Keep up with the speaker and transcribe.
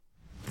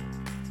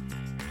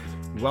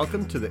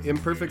Welcome to the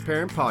Imperfect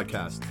Parent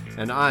Podcast,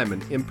 and I'm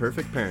an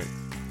imperfect parent.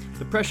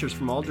 The pressures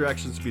from all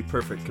directions to be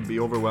perfect can be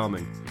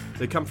overwhelming.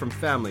 They come from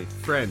family,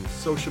 friends,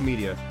 social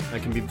media,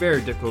 and can be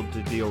very difficult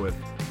to deal with,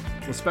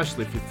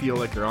 especially if you feel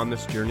like you're on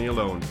this journey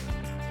alone.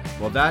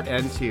 Well, that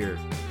ends here.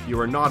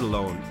 You are not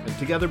alone, and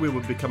together we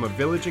will become a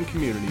village and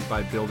community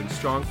by building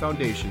strong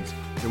foundations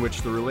in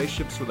which the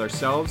relationships with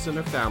ourselves and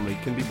our family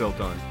can be built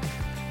on.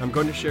 I'm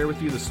going to share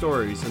with you the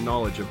stories and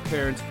knowledge of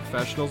parents,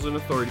 professionals, and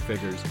authority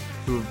figures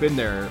who have been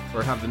there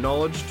or have the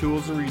knowledge,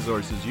 tools, and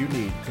resources you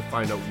need to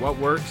find out what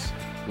works,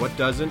 what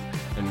doesn't,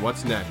 and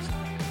what's next.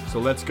 So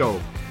let's go.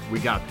 We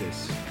got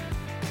this.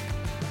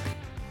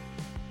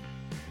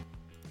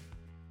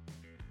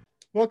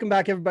 Welcome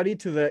back, everybody,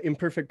 to the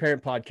Imperfect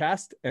Parent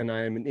Podcast, and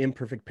I'm an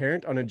imperfect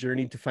parent on a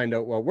journey to find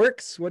out what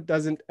works, what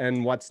doesn't,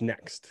 and what's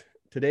next.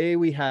 Today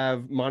we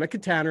have Monica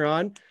Tanner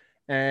on,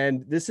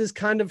 and this is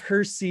kind of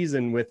her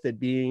season with it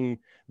being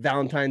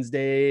Valentine's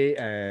Day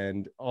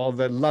and all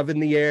the love in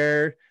the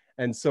air.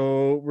 And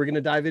so we're going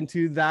to dive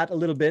into that a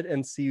little bit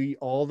and see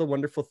all the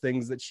wonderful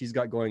things that she's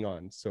got going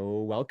on. So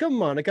welcome,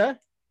 Monica.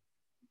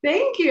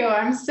 Thank you.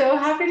 I'm so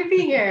happy to be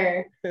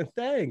here.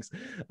 Thanks.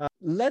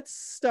 Let's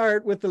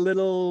start with a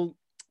little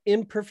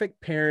imperfect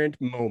parent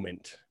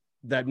moment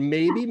that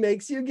maybe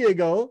makes you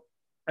giggle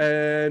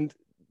and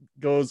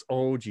goes,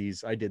 oh,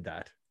 geez, I did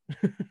that.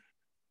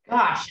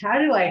 Gosh, how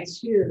do I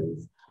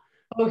choose?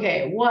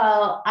 Okay,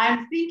 well,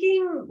 I'm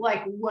thinking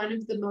like one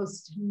of the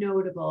most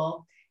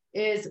notable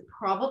is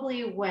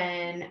probably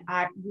when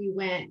we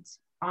went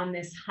on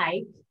this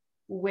hike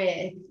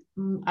with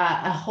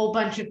a whole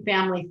bunch of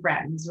family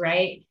friends,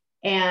 right?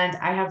 And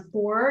I have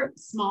 4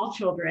 small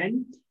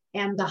children,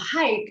 and the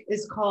hike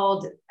is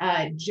called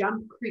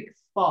Jump Creek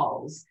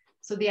Falls.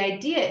 So the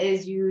idea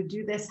is you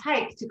do this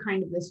hike to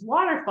kind of this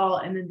waterfall,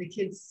 and then the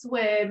kids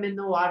swim in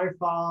the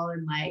waterfall,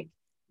 and like,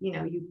 you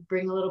know, you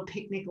bring a little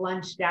picnic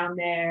lunch down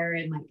there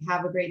and like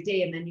have a great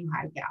day, and then you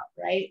hike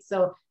out, right?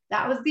 So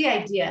that was the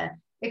idea,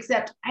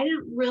 except I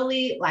didn't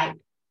really I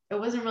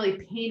wasn't really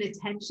paying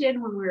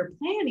attention when we were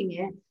planning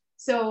it.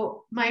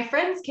 So my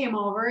friends came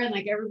over and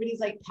like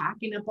everybody's like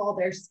packing up all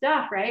their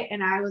stuff, right?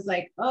 And I was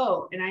like,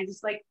 oh, and I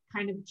just like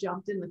kind of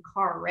jumped in the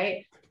car,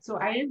 right? So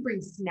I didn't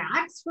bring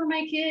snacks for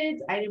my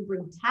kids. I didn't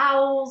bring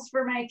towels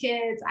for my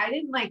kids. I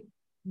didn't like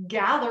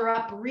gather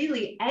up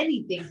really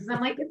anything because I'm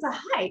like, it's a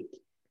hike.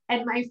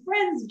 And my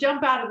friends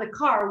jump out of the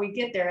car. We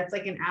get there. It's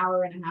like an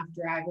hour and a half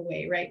drive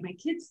away, right?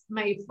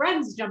 My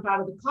friends jump out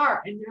of the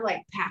car and they're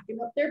like packing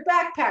up their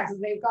backpacks,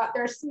 and they've got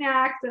their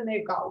snacks and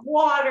they've got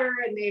water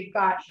and they've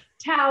got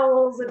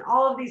towels and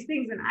all of these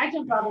things. And I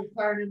jump out of the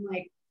car and I'm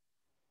like,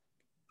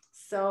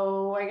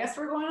 so I guess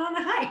we're going on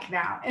a hike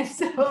now. And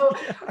so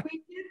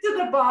we get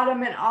to the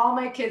bottom and all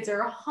my kids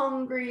are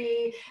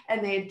hungry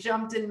and they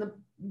jumped in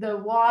the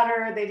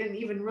water. They didn't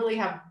even really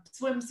have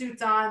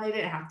swimsuits on. They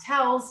didn't have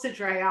towels to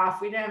dry off.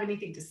 We didn't have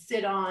anything to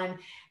sit on.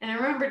 And I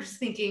remember just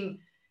thinking,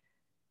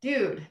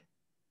 dude,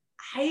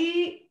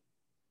 I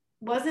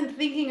wasn't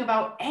thinking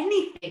about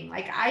anything.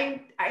 Like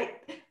I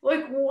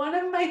like one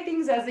of my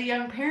things as a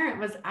young parent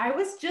was I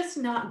was just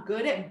not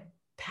good at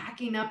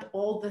packing up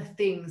all the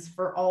things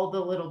for all the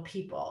little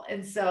people.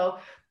 And so,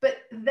 but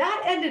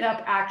that ended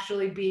up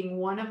actually being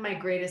one of my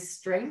greatest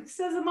strengths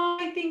as a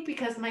mom, I think,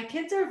 because my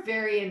kids are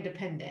very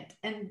independent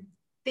and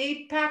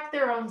they pack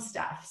their own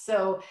stuff.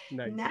 So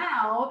nice.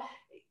 Now,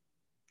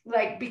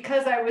 like,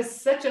 because I was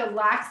such a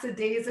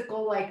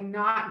lackadaisical, like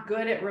not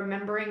good at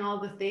remembering all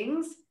the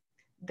things,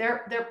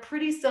 they're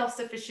pretty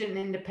self-sufficient and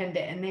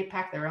independent, and they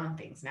pack their own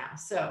things now.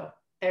 So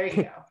there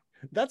you go.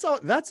 That's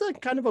a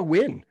kind of a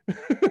win.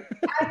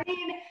 I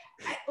mean,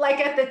 like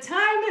at the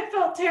time it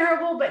felt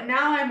terrible, but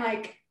now I'm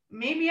like,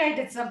 maybe I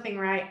did something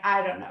right.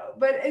 I don't know,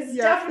 but it's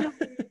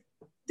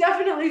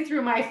definitely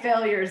through my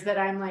failures that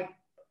I'm like,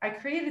 I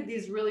created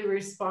these really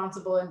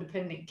responsible,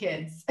 independent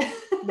kids.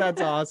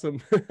 That's awesome.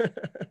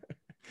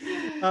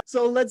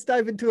 So let's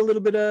dive into a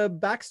little bit of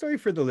backstory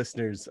for the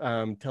listeners.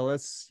 Tell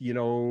us, a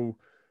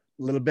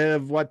little bit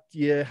of what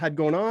you had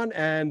going on,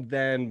 and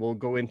then we'll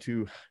go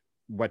into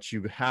what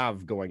you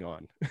have going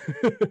on.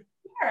 Sure,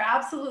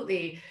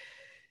 absolutely.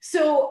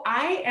 So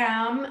I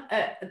am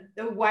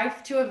a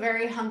wife to a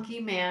very hunky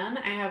man.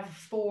 I have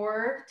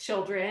 4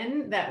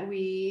 children that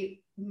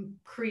we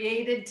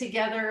created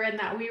together and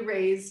that we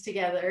raised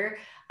together.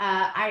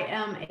 I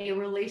am a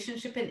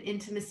relationship and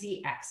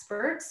intimacy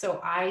expert. So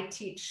I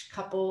teach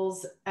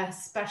couples,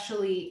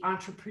 especially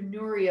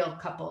entrepreneurial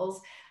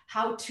couples,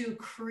 how to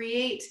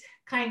create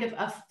kind of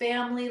a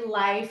family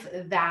life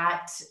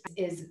that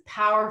is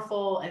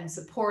powerful and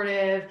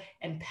supportive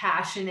and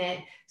passionate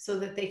so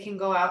that they can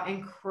go out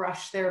and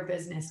crush their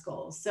business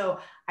goals. So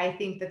I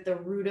think that the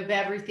root of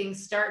everything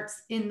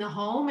starts in the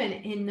home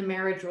and in the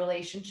marriage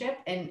relationship.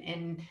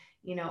 And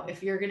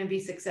if you're going to be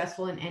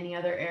successful in any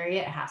other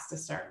area, it has to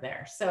start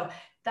there. So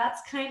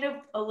that's kind of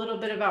a little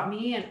bit about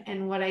me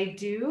and what I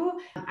do.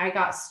 I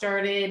got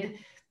started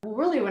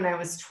really when I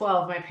was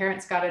 12. My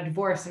parents got a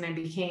divorce and I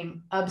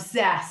became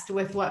obsessed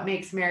with what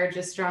makes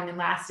marriages strong and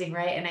lasting,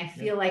 right? And I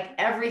feel like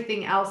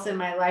everything else in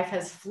my life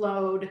has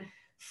flowed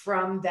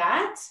from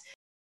that's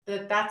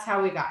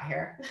how we got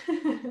here.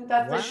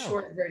 That's the Wow.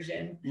 short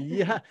version.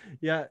 Yeah.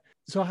 Yeah.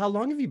 So how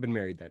long have you been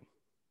married then?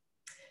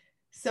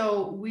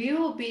 So we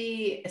will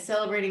be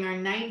celebrating our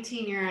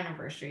 19-year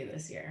anniversary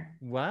this year.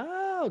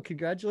 Wow.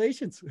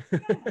 Congratulations.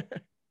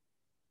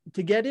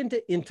 To get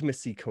into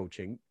intimacy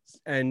coaching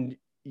and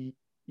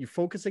you're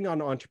focusing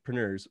on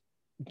entrepreneurs,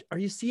 are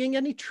you seeing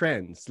any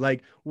trends?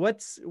 Like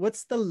what's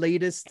the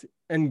latest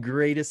and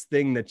greatest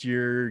thing that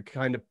you're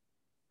kind of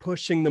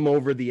pushing them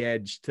over the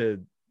edge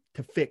to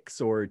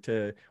fix or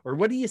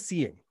what are you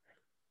seeing?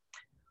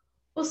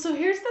 Well, so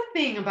here's the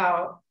thing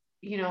about,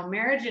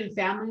 marriage and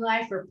family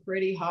life are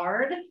pretty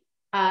hard.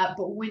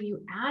 But when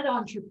you add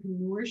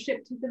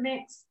entrepreneurship to the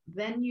mix,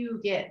 then you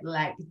get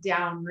like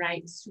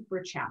downright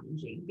super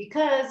challenging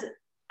because,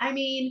 I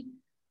mean,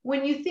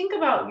 when you think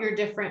about your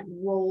different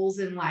roles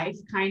in life,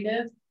 kind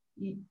of,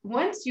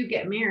 once you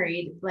get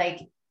married, like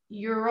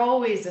you're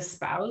always a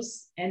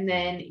spouse and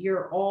then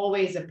you're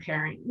always a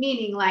parent,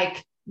 meaning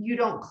like you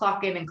don't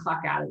clock in and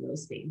clock out of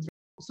those things.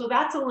 So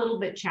that's a little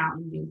bit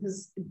challenging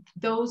because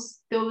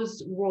those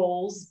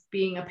roles,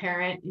 being a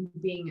parent and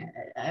being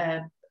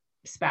a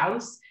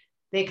spouse,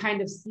 they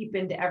kind of seep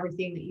into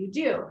everything that you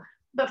do.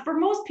 But for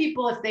most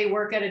people, if they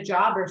work at a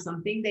job or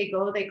something, they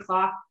go, they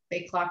clock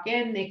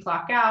in, they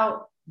clock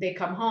out, they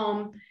come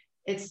home.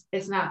 It's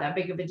not that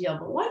big of a deal.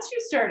 But once you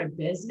start a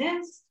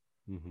business,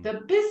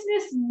 the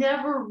business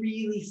never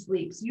really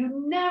sleeps.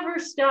 You never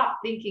stop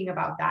thinking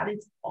about that.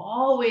 It's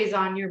always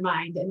on your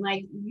mind. And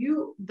like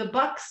the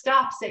buck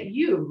stops at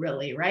you,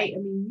 really, right? I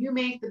mean, you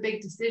make the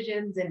big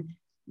decisions and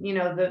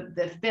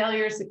the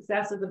failure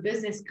success of the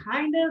business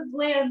kind of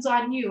lands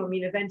on you. I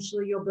mean,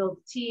 eventually you'll build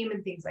a team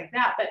and things like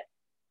that.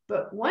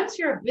 But once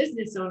you're a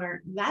business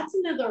owner, that's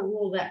another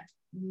rule that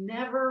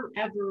never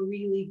ever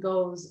really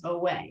goes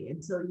away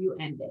until you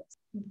end it.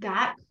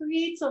 That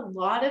creates a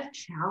lot of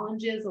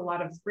challenges, a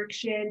lot of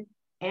friction.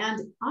 And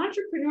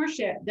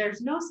entrepreneurship,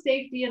 there's no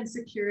safety and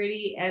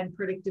security and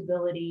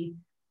predictability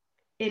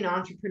in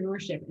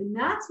entrepreneurship. And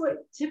that's what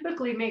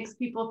typically makes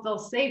people feel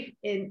safe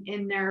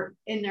in their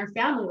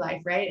family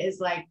life, right?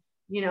 Is like,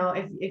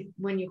 if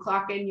when you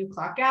clock in, you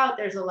clock out,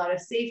 there's a lot of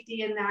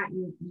safety in that.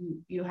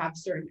 You have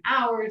certain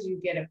hours,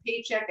 you get a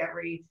paycheck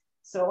every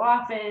so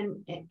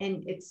often,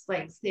 and it's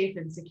like safe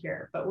and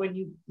secure. But when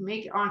you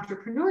make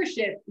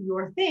entrepreneurship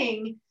your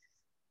thing,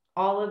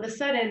 all of a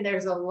sudden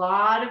there's a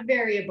lot of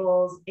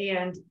variables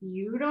and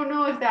you don't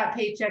know if that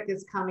paycheck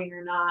is coming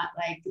or not.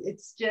 Like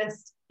it's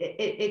just,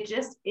 it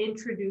just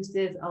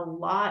introduces a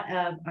lot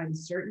of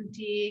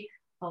uncertainty,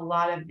 a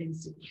lot of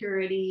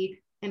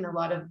insecurity, and a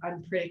lot of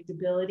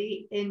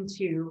unpredictability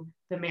into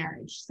the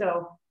marriage.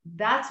 So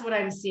that's what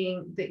I'm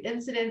seeing. The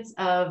incidence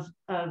of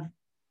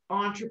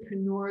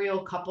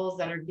entrepreneurial couples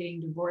that are getting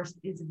divorced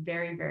is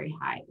very, very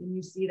high. And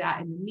you see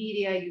that in the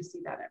media, you see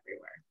that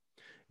everywhere.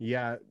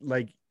 Yeah,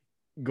 like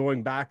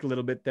going back a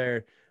little bit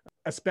there,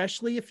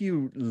 especially if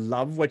you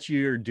love what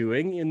you're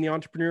doing in the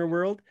entrepreneur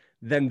world,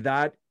 then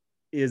that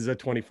is a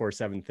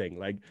 24/7 thing,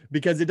 like,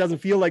 because it doesn't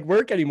feel like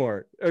work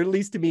anymore, or at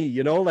least to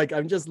me, like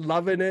I'm just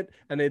loving it.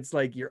 And it's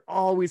like, you're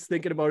always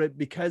thinking about it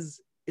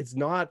because it's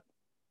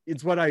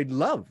what I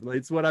love.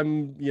 It's what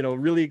I'm,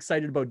 really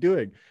excited about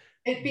doing.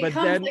 It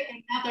becomes like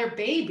another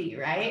baby,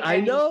 right? I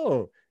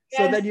know.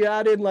 Yes. So then you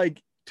add in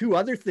like two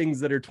other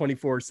things that are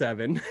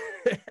 24/7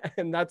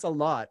 and that's a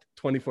lot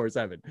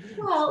 24/7.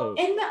 Well,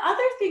 and the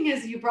other thing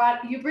is you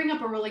bring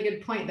up a really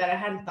good point that I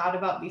hadn't thought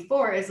about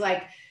before is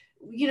like,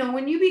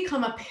 when you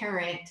become a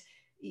parent,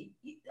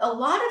 a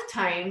lot of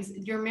times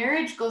your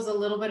marriage goes a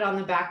little bit on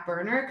the back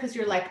burner because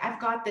you're like, I've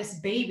got this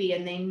baby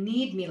and they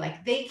need me.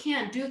 Like they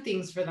can't do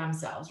things for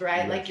themselves,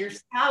 right? Yes. Like your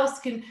spouse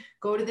can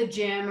go to the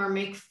gym or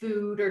make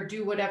food or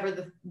do whatever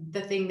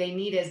the thing they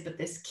need is, but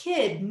this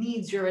kid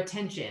needs your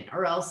attention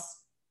or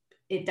else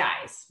it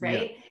dies,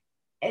 right?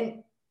 Yeah.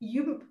 And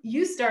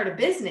you start a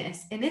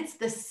business and it's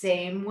the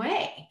same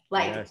way.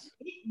 Like yes.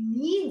 It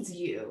needs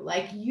you.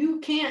 Like you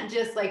can't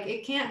just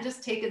it can't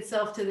just take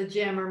itself to the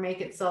gym or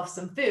make itself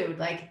some food.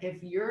 Like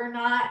if you're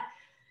not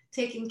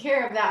taking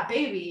care of that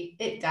baby,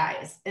 it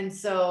dies. And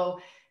so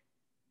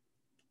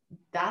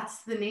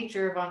that's the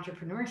nature of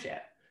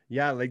entrepreneurship.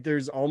 Yeah. Like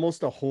there's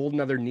almost a whole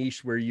nother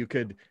niche where you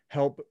could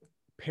help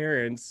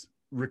parents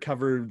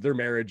recover their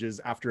marriages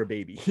after a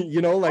baby,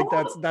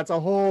 that's a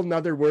whole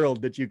nother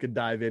world that you could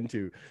dive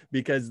into,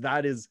 because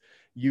that is,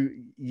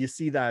 you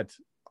see that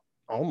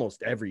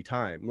almost every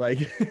time, like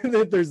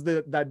there's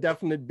that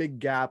definite big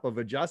gap of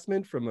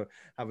adjustment from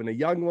having a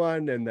young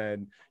one and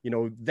then,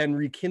 then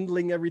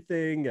rekindling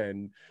everything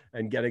and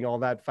getting all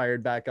that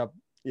fired back up.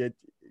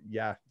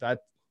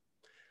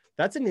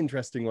 That's an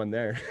interesting one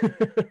there.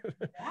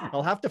 Yeah.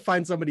 I'll have to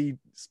find somebody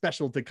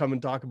special to come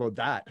and talk about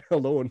that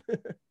alone.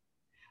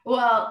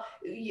 Well,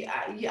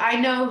 I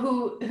know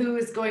who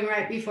is going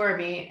right before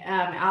me,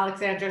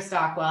 Alexandra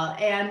Stockwell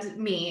and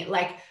me.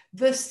 Like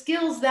the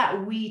skills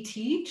that we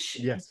teach,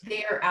 yes,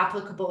 they are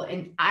applicable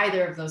in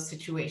either of those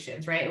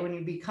situations, right? When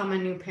you become a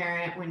new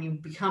parent, when you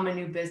become a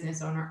new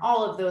business owner,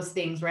 all of those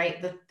things,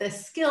 right? The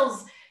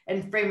skills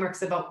and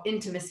frameworks about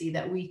intimacy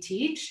that we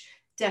teach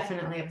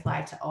definitely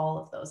apply to all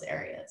of those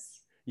areas.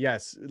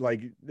 Yes,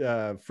 like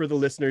for the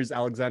listeners,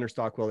 Alexander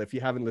Stockwell, if you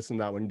haven't listened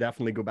to that one,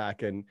 definitely go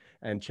back and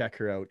check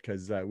her out,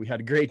 because we had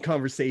a great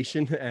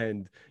conversation.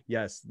 And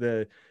yes,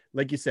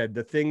 like you said,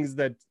 the things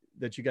that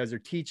you guys are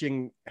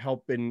teaching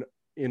help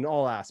in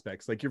all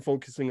aspects. Like you're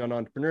focusing on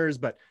entrepreneurs,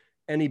 but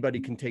anybody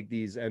can take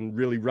these and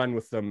really run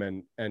with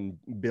them and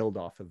build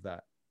off of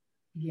that.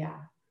 Yeah.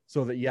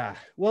 So that, yeah,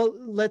 well,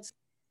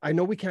 I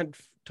know we can't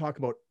talk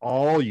about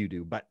all you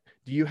do, but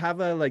do you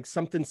have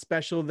something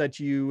special that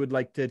you would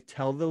like to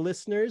tell the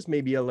listeners?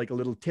 Maybe a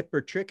little tip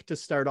or trick to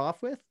start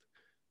off with?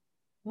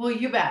 Well,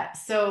 you bet.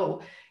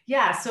 So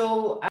yeah,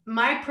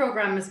 my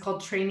program is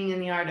called Training in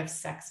the Art of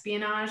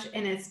Sexpionage,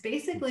 and it's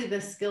basically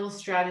the skills,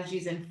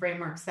 strategies, and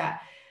frameworks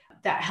that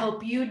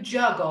help you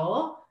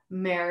juggle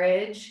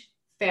marriage,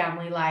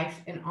 family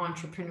life, and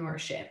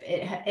entrepreneurship.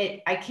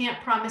 I can't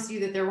promise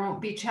you that there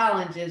won't be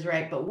challenges,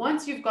 right? But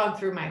once you've gone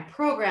through my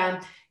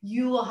program,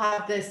 you will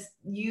have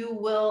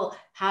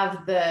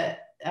the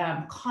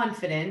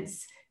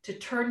confidence to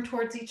turn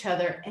towards each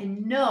other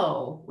and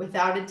know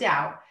without a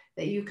doubt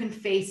that you can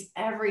face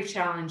every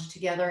challenge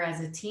together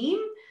as a team,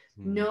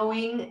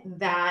 knowing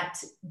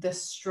that the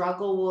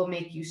struggle will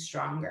make you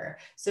stronger.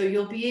 So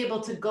you'll be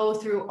able to go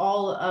through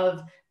all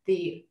of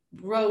the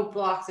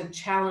roadblocks and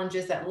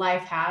challenges that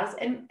life has.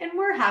 And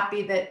we're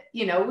happy that,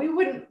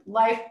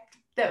 life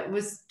that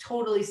was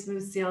totally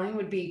smooth sailing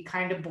would be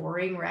kind of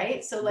boring,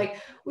 right? So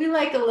we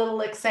like a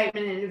little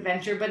excitement and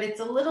adventure, but it's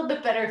a little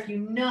bit better if you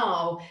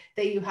know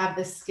that you have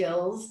the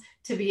skills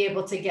to be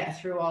able to get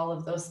through all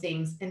of those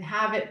things and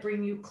have it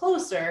bring you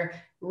closer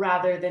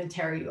rather than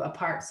tear you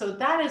apart. So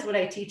that is what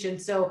I teach.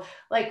 And so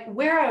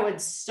where I would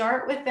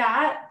start with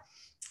that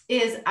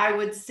is I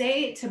would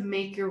say to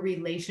make your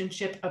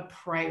relationship a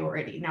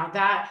priority. Now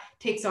that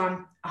takes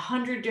on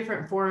 100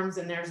 different forms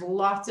and there's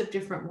lots of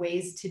different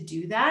ways to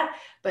do that.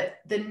 But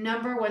the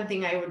number one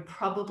thing I would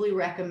probably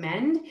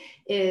recommend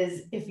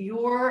is if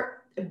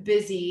you're a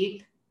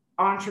busy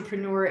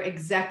entrepreneur,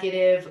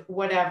 executive,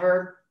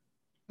 whatever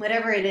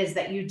it is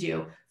that you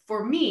do.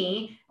 For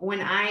me,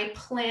 when I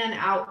plan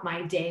out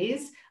my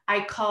days,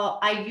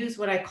 I use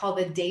what I call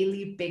the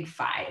daily big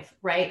five,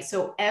 right?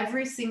 So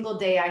every single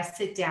day I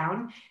sit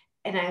down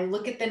and I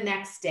look at the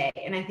next day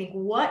and I think,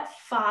 what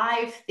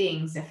 5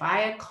 things, if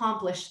I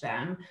accomplish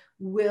them,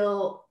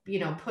 will,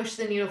 push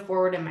the needle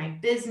forward in my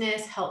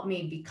business, help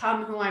me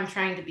become who I'm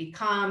trying to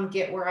become,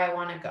 get where I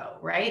want to go,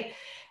 right?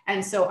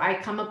 And so I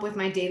come up with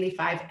my daily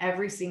 5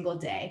 every single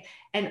day.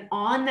 And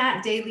on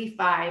that daily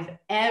 5,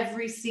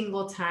 every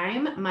single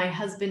time, my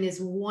husband is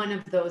one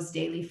of those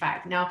daily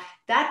 5. Now,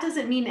 that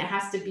doesn't mean it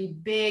has to be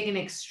big and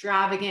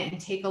extravagant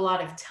and take a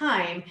lot of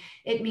time.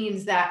 It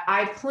means that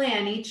I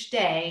plan each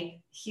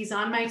day, he's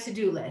on my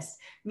to-do list,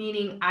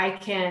 meaning I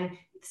can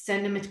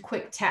send him a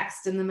quick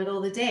text in the middle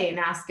of the day and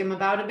ask him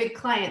about a big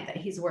client that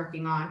he's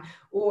working on,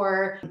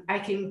 or I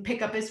can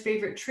pick up his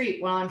favorite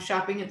treat while I'm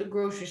shopping at the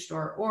grocery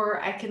store,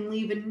 or I can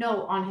leave a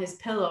note on his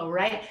pillow,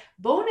 right?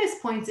 Bonus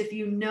points if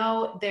you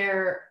know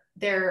their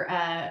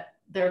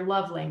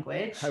love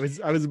language. I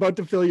was about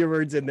to fill your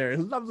words in there.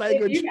 Love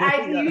language.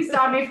 You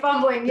saw me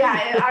fumbling.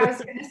 Yeah, I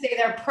was going to say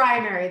their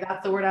primary.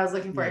 That's the word I was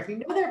looking for. Yeah. If you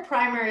know their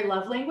primary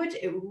love language,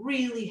 it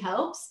really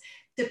helps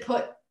to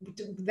put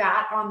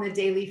that on the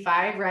daily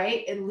 5,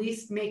 right? At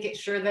least make it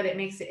sure that it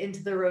makes it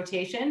into the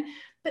rotation.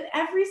 But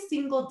every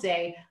single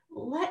day,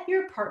 let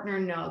your partner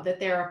know that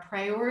they're a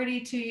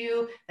priority to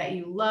you, that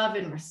you love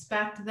and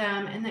respect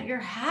them, and that you're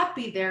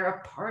happy they're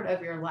a part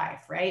of your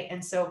life, right?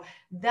 And so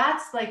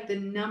that's the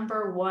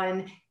number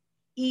one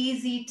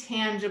easy,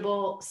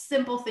 tangible,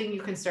 simple thing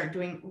you can start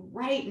doing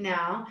right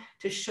now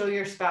to show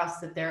your spouse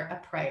that they're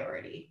a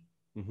priority.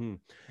 Mm-hmm.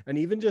 And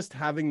even just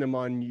having them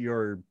on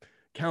your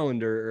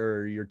calendar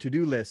or your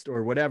to-do list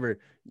or whatever,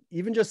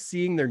 even just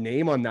seeing their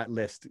name on that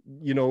list,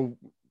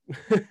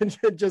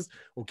 just,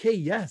 okay,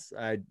 yes,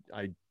 I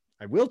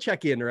will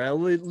check in, or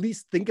I'll at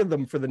least think of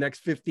them for the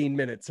next 15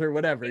 minutes or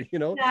whatever,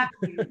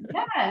 Exactly.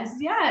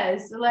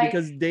 Yes.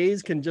 Because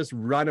days can just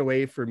run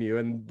away from you.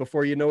 And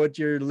before you know it,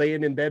 you're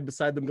laying in bed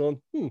beside them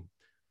going,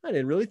 I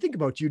didn't really think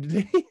about you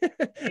today.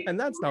 And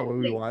that's not what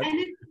we want. And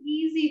it's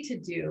easy to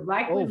do.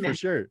 For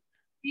sure.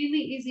 Really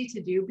easy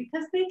to do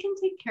because they can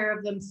take care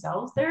of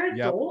themselves. They're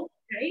adults,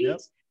 right?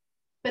 Yep.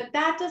 But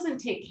that doesn't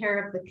take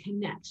care of the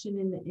connection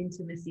and the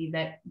intimacy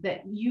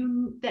that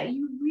you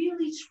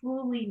really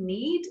truly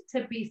need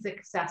to be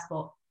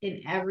successful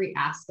in every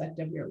aspect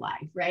of your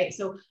life, right?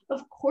 So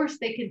of course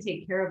they can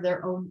take care of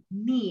their own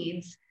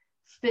needs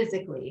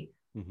physically,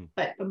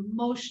 but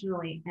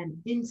emotionally and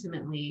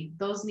intimately,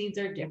 those needs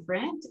are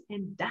different.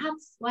 And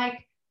that's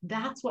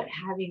what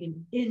having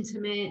an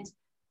intimate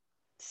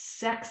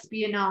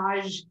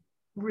sexpionage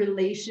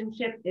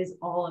relationship is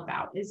all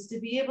about, is to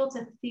be able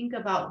to think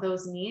about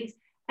those needs.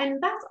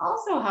 And that's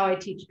also how I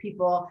teach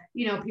people.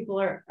 People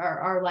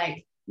are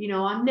like,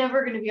 I'm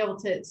never going to be able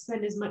to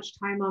spend as much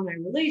time on my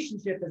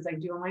relationship as I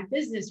do on my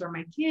business or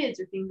my kids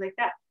or things like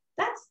that.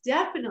 That's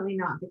definitely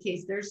not the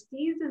case. There's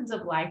seasons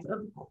of life,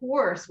 of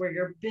course, where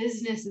your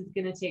business is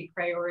going to take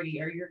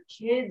priority or your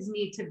kids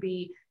need to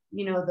be,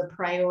 the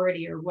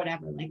priority or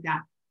whatever like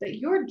that. But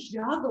you're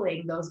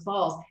juggling those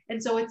balls.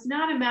 And so it's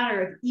not a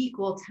matter of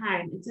equal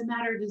time. It's a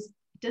matter of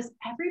does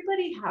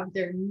everybody have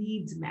their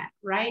needs met,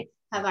 right?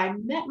 Have I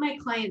met my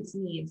clients'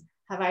 needs?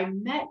 Have I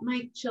met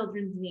my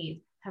children's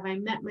needs? Have I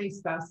met my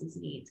spouse's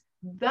needs?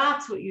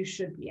 That's what you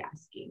should be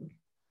asking.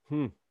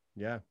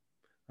 Yeah,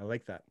 I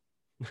like that.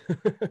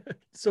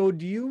 So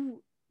do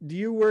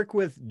you work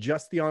with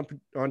just the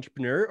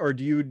entrepreneur, or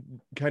do you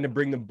kind of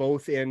bring them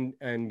both in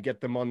and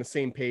get them on the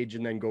same page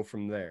and then go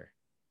from there?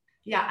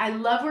 Yeah, I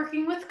love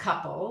working with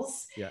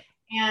couples. Yeah.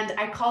 And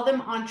I call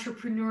them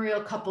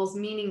entrepreneurial couples,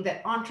 meaning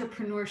that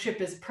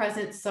entrepreneurship is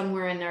present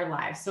somewhere in their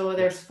lives. So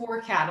there's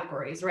 4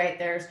 categories, right?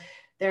 There's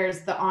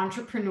the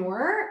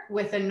entrepreneur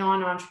with a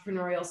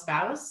non-entrepreneurial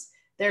spouse.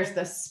 There's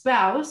the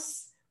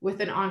spouse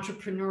with an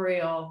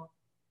entrepreneurial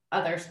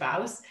other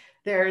spouse.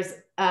 There's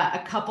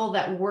a couple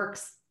that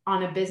works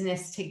on a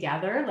business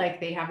together, like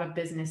they have a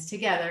business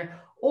together.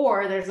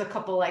 Or there's a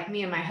couple like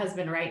me and my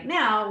husband right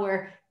now,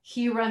 where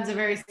he runs a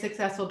very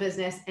successful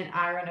business and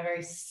I run a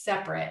very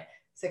separate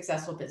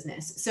successful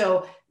business.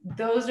 So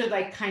those are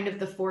like kind of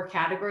the 4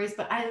 categories,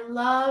 but I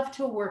love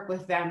to work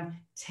with them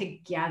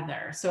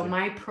together. So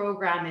my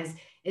program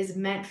is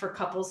meant for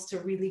couples to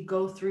really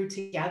go through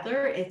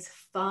together. It's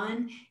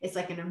fun. It's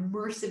like an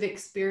immersive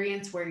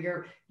experience where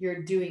you're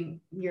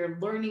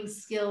learning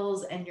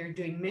skills and you're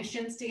doing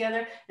missions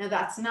together. Now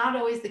that's not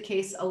always the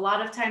case. A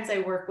lot of times I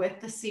work with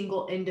the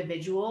single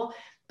individual,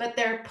 but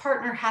their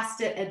partner has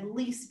to at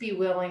least be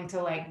willing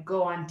to like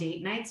go on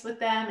date nights with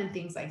them and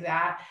things like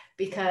that,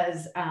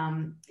 because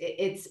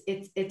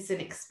it's an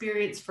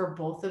experience for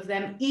both of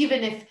them.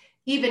 Even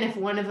if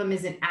one of them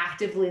isn't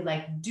actively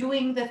like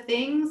doing the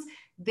things,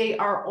 they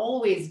are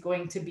always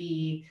going to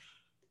be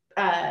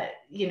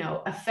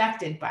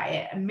affected by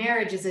it.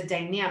 Marriage is a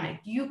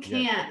dynamic. You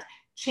can't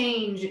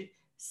change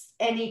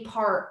any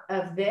part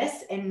of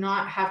this and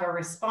not have a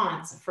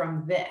response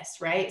from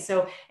this, right?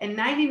 So, and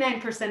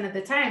 99% of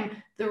the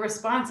time, the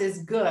response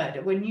is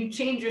good. When you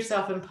change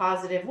yourself in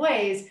positive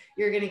ways,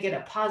 you're going to get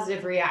a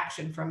positive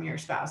reaction from your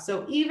spouse.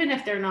 So even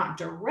if they're not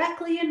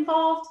directly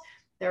involved,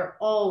 they're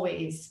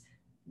always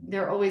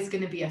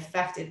going to be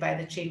affected by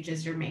the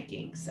changes you're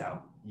making.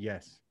 So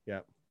Yes.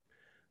 Yeah.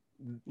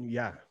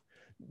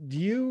 Have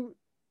you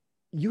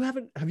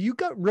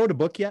wrote a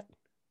book yet?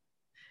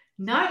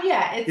 Not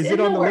yet. It's Is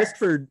it on the list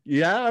for,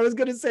 I was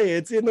going to say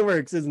it's in the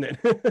works, isn't it?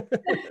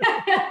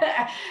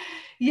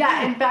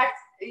 Yeah. In fact,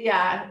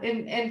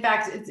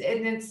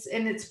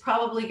 it's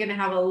probably going to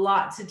have a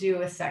lot to do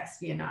with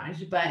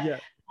sexpionage,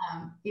 but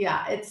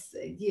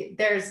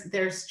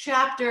there's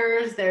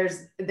chapters,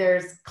 there's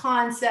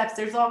concepts,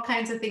 there's all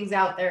kinds of things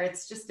out there.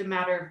 It's just a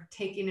matter of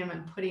taking them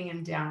and putting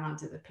them down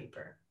onto the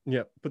paper.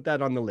 Yeah, put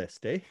that on the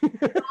list, eh?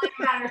 It's only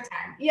a matter of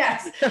time.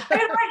 Yes. I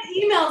gotta write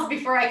emails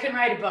before I can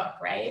write a book,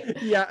 right?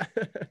 Yeah.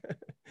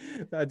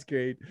 That's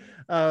great.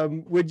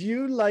 Would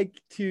you like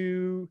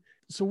to,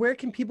 so where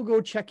can people go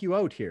check you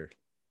out here?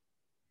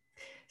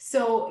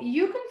 So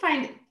you can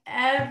find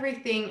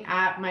everything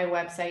at my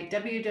website,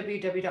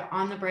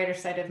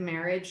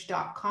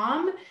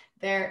 www.onthebrightersideofmarriage.com.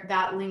 There,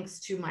 that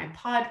links to my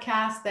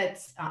podcast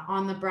that's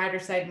On the Brighter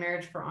Side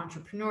Marriage for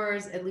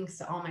Entrepreneurs. It links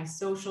to all my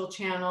social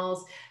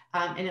channels,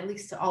 and it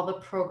links to all the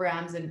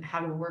programs and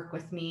how to work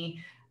with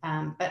me.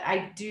 But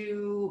I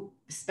do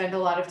spend a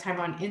lot of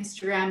time on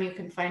Instagram. You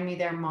can find me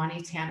there,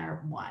 Monty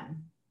Tanner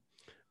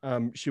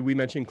 1. Should we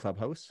mention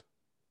Clubhouse?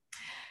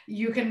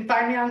 You can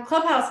find me on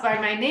Clubhouse by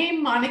my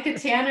name, Monica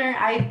Tanner.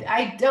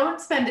 I don't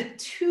spend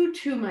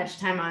too much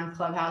time on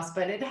Clubhouse,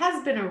 but it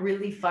has been a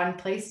really fun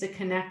place to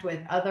connect with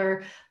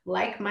other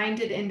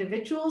like-minded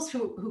individuals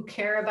who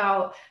care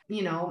about,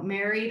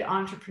 married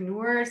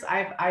entrepreneurs.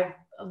 I've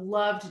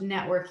loved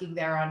networking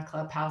there on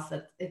Clubhouse.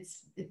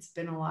 It's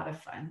been a lot of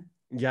fun.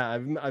 Yeah,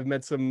 I've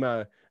met some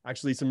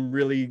actually some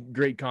really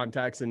great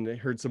contacts and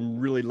heard some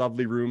really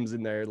lovely rooms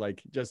in there,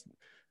 like just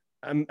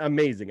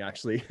amazing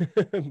actually.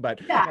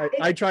 But yeah,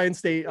 I try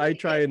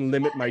and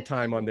limit my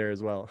time on there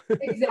as well.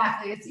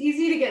 Exactly. It's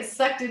easy to get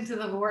sucked into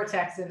the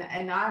vortex, and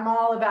I'm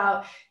all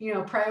about,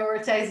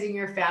 prioritizing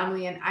your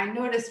family. And I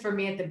noticed for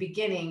me at the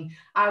beginning,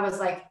 I was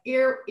like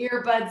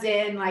earbuds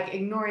in, like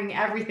ignoring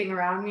everything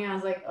around me. I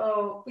was like,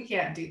 oh, we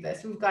can't do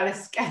this. We've got to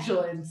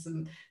schedule in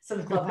some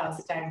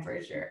Clubhouse time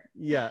for sure.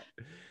 Yeah.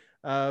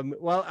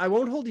 Well, I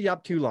won't hold you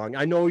up too long.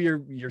 I know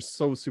you're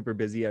so super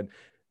busy. And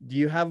do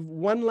you have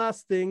one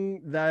last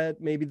thing that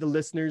maybe the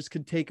listeners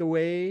could take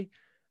away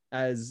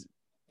as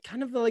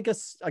kind of like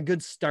a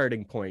good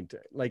starting point?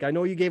 Like, I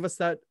know you gave us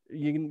that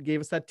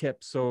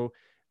tip. So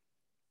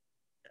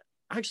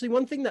actually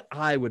one thing that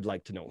I would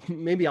like to know,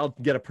 maybe I'll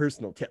get a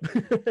personal tip.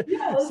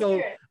 Yeah, let's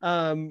hear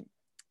it.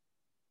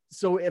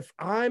 So if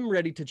I'm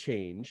ready to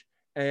change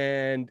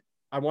and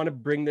I want to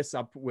bring this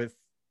up with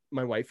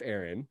my wife,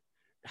 Erin,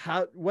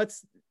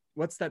 what's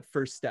that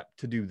first step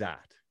to do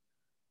that?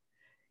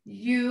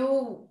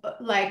 you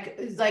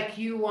like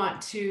you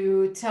want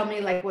to tell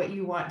me like what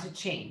you want to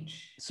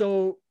change.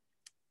 So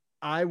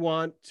I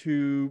want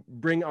to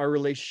bring our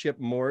relationship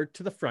more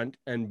to the front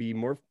and be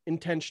more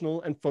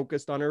intentional and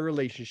focused on our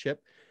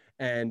relationship.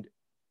 And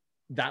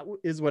that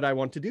is what I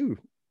want to do.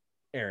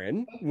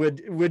 Erin,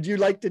 would you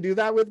like to do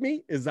that with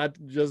me? Is that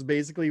just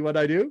basically what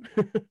I do?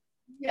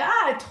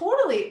 Yeah,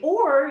 totally.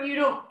 Or you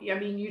don't, I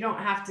mean, you don't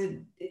have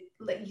to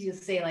like you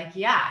just say like,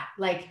 yeah,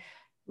 like,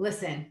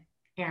 listen,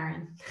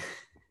 Erin,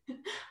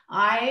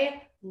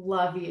 I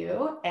love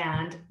you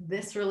and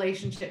this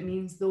relationship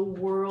means the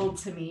world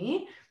to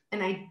me.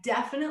 And I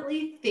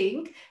definitely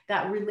think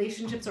that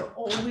relationships are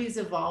always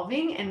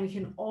evolving and we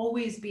can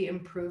always be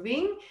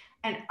improving.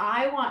 And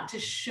I want to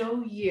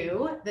show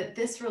you that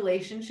this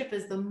relationship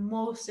is the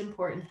most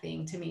important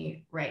thing to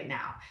me right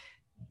now.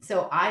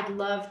 So I'd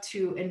love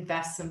to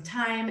invest some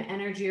time,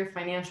 energy, or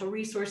financial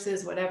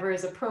resources, whatever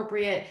is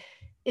appropriate,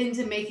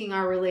 into making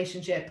our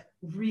relationship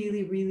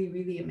really, really,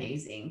 really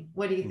amazing.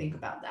 What do you think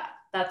about that?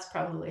 That's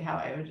probably how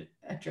I would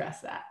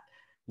address that.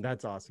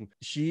 That's awesome.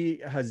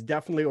 She has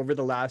definitely over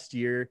the last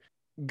year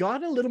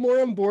got a little more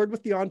on board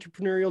with the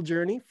entrepreneurial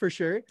journey for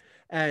sure.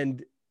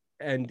 And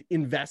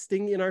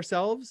investing in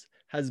ourselves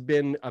has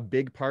been a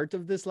big part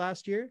of this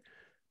last year.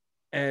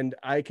 And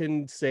I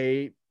can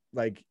say,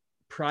 like,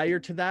 prior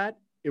to that,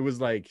 it was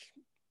like,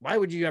 why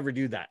would you ever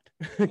do that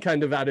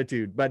kind of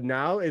attitude? But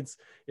now it's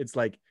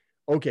like,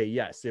 okay,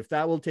 yes, if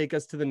that will take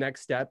us to the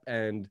next step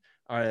and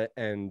our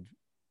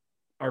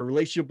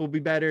relationship will be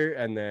better,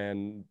 and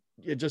then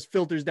it just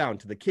filters down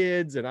to the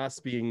kids and us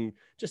being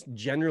just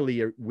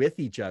generally with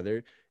each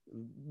other,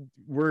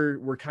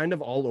 we're kind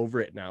of all over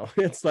it now.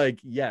 It's like,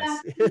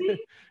 yes.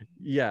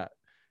 Yeah.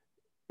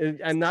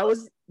 And that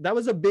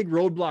was a big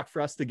roadblock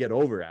for us to get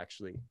over,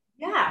 actually.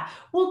 Yeah.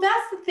 Well,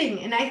 that's the thing.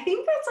 And I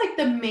think that's like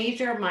the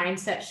major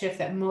mindset shift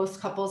that most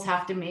couples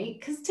have to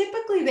make. Because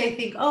typically they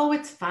think, oh,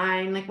 it's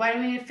fine. Like, why do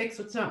we need to fix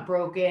what's not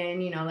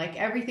broken? You know, like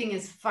everything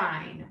is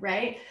fine.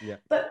 Right. Yeah.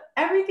 But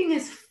everything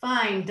is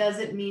fine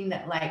doesn't mean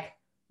that like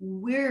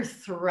we're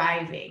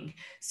thriving.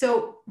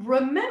 So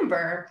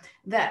remember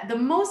that the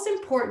most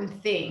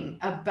important thing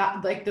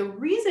about like the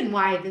reason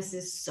why this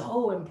is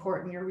so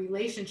important, your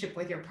relationship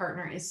with your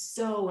partner is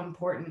so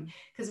important,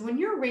 because when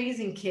you're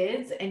raising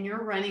kids and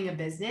you're running a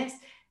business,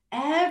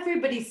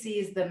 everybody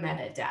sees the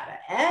metadata.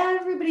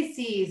 Everybody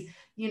sees,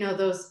 you know,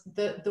 those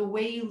the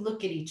way you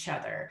look at each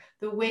other,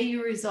 the way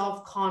you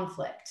resolve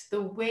conflict,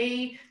 the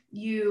way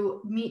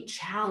you meet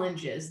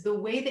challenges, the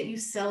way that you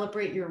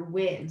celebrate your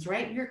wins,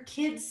 right? Your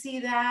kids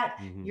see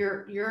that,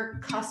 your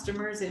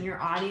customers and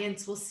your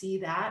audience will see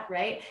that,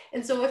 right?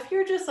 And so if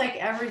you're just like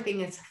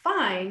everything is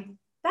fine,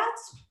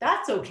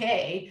 that's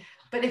okay.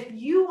 But if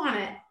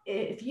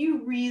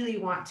you really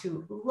want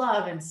to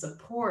love and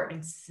support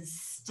and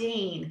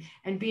sustain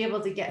and be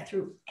able to get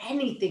through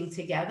anything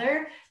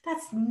together,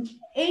 that's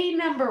a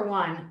number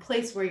one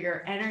place where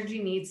your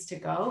energy needs to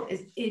go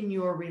is in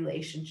your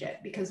relationship.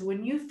 Because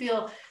when you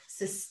feel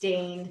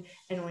sustained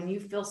and when you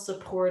feel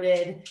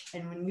supported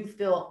and when you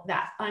feel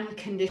that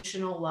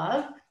unconditional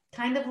love,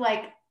 kind of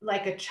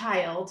like a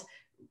child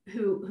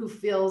who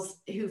feels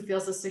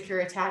a secure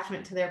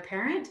attachment to their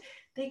parent,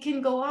 they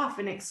can go off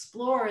and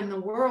explore in the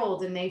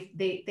world and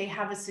they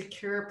have a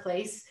secure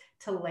place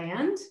to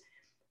land.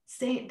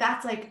 Say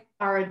that's like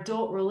our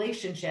adult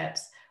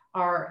relationships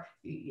are.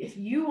 If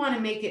you want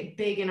to make it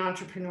big in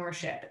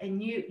entrepreneurship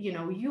and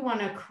you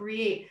want to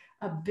create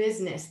a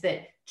business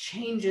that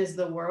changes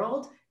the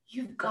world,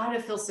 you've got to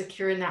feel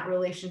secure in that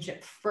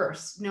relationship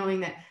first, knowing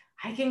that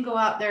I can go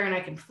out there and I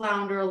can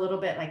flounder a little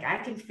bit, like I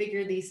can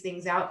figure these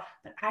things out,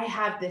 but I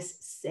have this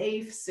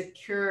safe,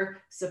 secure,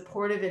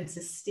 supportive, and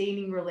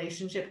sustaining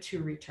relationship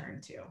to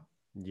return to.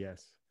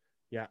 Yes.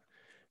 Yeah.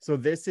 So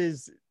this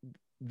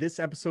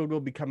episode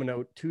will be coming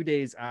out 2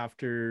 days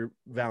after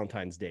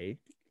Valentine's Day.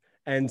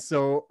 And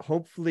so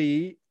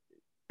hopefully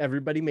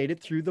everybody made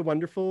it through the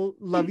wonderful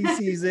lovey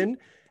season,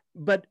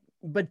 but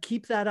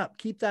keep that up,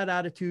 keep that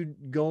attitude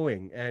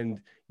going. And,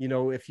 you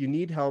know, if you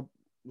need help,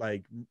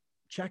 like,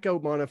 check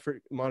out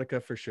Monica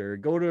for sure.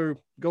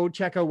 Go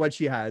check out what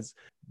she has,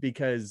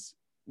 because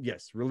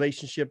yes,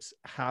 relationships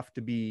have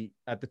to be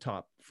at the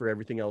top for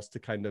everything else to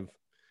kind of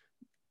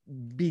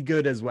be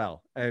good as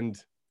well. And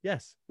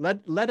yes,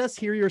 let us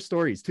hear your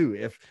stories too.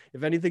 If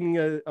anything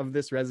of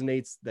this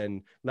resonates,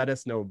 then let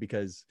us know,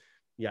 because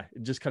yeah,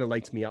 it just kind of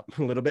lights me up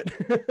a little bit.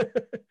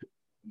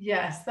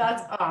 Yes,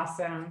 that's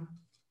awesome.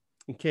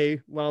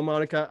 Okay, well,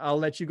 Monica, I'll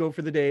let you go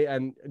for the day,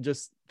 and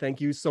just thank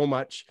you so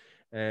much.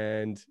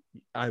 And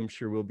I'm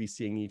sure we'll be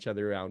seeing each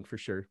other around for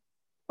sure.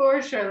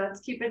 For sure. Let's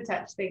keep in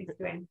touch. Thanks,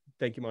 Dwayne.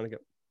 Thank you, Monica.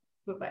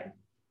 Bye-bye.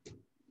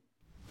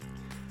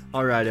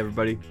 All right,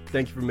 everybody.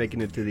 Thank you for making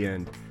it to the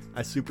end.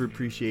 I super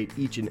appreciate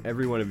each and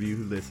every one of you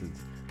who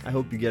listens. I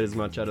hope you get as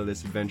much out of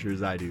this adventure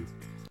as I do.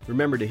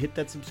 Remember to hit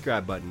that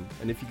subscribe button,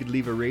 and if you could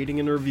leave a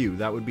rating and a review,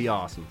 that would be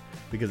awesome,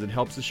 because it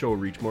helps the show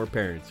reach more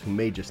parents who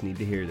may just need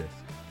to hear this.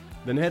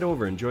 Then head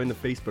over and join the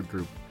Facebook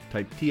group.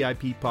 Type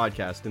TIP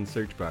Podcast in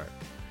search bar.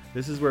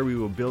 This is where we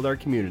will build our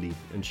community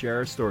and share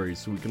our stories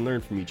so we can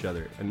learn from each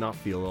other and not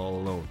feel all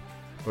alone,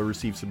 but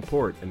receive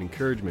support and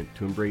encouragement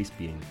to embrace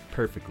being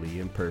perfectly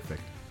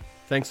imperfect.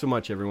 Thanks so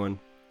much, everyone.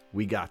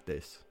 We got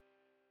this.